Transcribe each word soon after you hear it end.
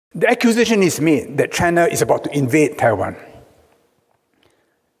The accusation is made that China is about to invade Taiwan,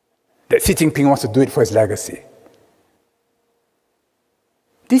 that Xi Jinping wants to do it for his legacy.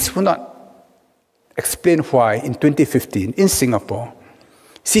 This will not explain why in 2015 in Singapore,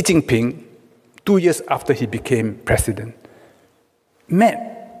 Xi Jinping, 2 years after he became president,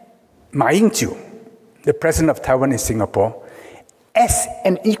 met Ma Ying-jeou, the president of Taiwan in Singapore, as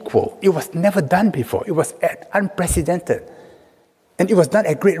an equal. It was never done before. It was unprecedented. And it was done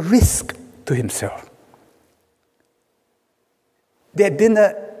at great risk to himself. They had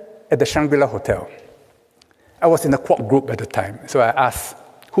dinner at the Shangri-La Hotel. I was in the Quad group at the time, so I asked,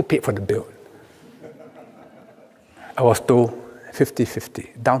 who paid for the bill? I was told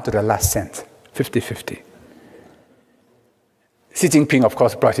 50-50, down to the last cent, 50-50. Xi Jinping, of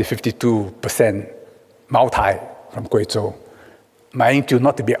course, brought his 52% Mao Tai from Guizhou. Ma Ying-jeou,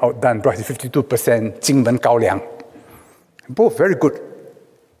 not to be outdone, brought his 52% Jingwen Gaoliang. Both very good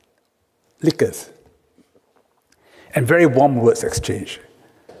liquors. And very warm words exchanged.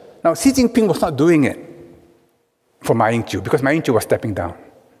 Now, Xi Jinping was not doing it for Ma Ying-jeou, because Ma Ying-jeou was stepping down.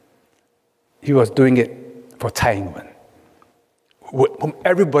 He was doing it for Tsai Ing-wen, whom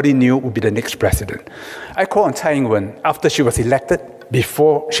everybody knew would be the next president. I called on Tsai Ing-wen after she was elected,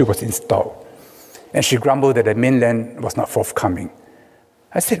 before she was installed. And she grumbled that the mainland was not forthcoming.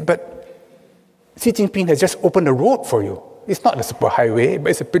 I said, but Xi Jinping has just opened a road for you. It's not a superhighway, but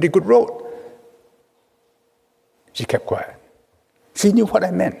it's a pretty good road. She kept quiet. She knew what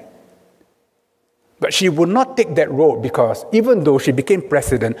I meant. But she would not take that road because even though she became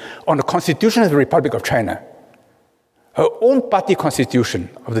president on the Constitution of the Republic of China, her own party constitution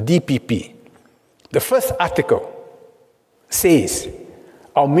of the DPP, the first article says,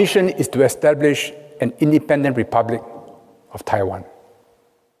 our mission is to establish an independent Republic of Taiwan.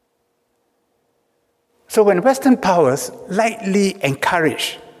 So when Western powers lightly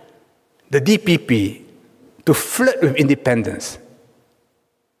encourage the DPP to flirt with independence,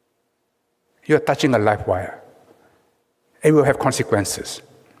 you're touching a live wire. It will have consequences.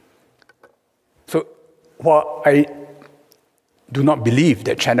 So while I do not believe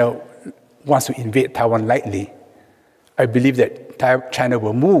that China wants to invade Taiwan lightly, I believe that China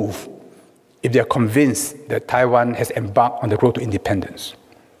will move if they are convinced that Taiwan has embarked on the road to independence.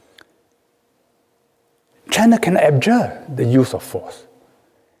 China can abjure the use of force,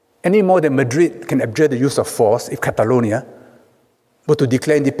 any more than Madrid can abjure the use of force if Catalonia were to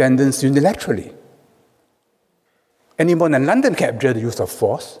declare independence unilaterally. Any more than London can abjure the use of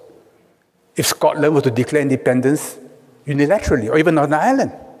force if Scotland were to declare independence unilaterally, or even Northern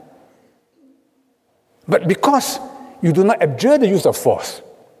Ireland. But because you do not abjure the use of force,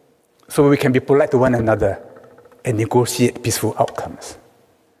 so we can be polite to one another and negotiate peaceful outcomes.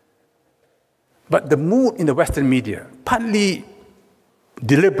 But the mood in the Western media, partly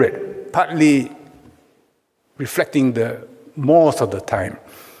deliberate, partly reflecting the mores of the time,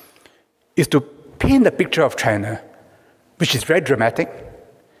 is to paint a picture of China which is very dramatic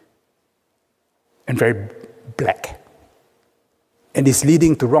and very black, and is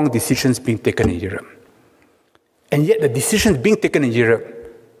leading to wrong decisions being taken in Europe. And yet the decisions being taken in Europe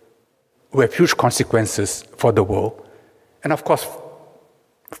will have huge consequences for the world, and of course,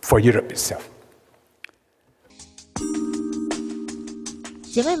 for Europe itself.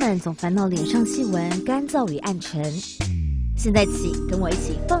 姐妹们总烦恼脸上细纹干燥与暗沉，现在起跟我一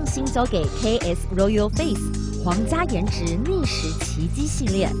起放心交给 KS Royal Face 皇家颜值逆时奇迹系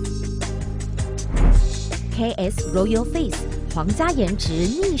列。KS Royal Face 皇家颜值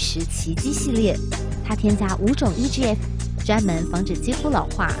逆时奇迹系列，它添加5种 EGF， 专门防止肌肤老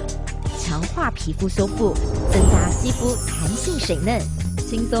化，强化皮肤修复，增加肌肤弹性水嫩，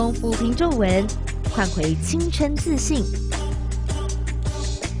轻松抚平皱纹，换回青春自信。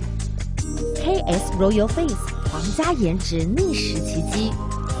KS Royal Face 皇家颜值逆时奇迹，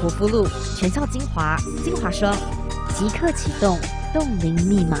护肤露、全效精华、精华霜，即刻启动冻龄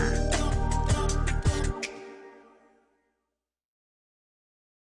密码。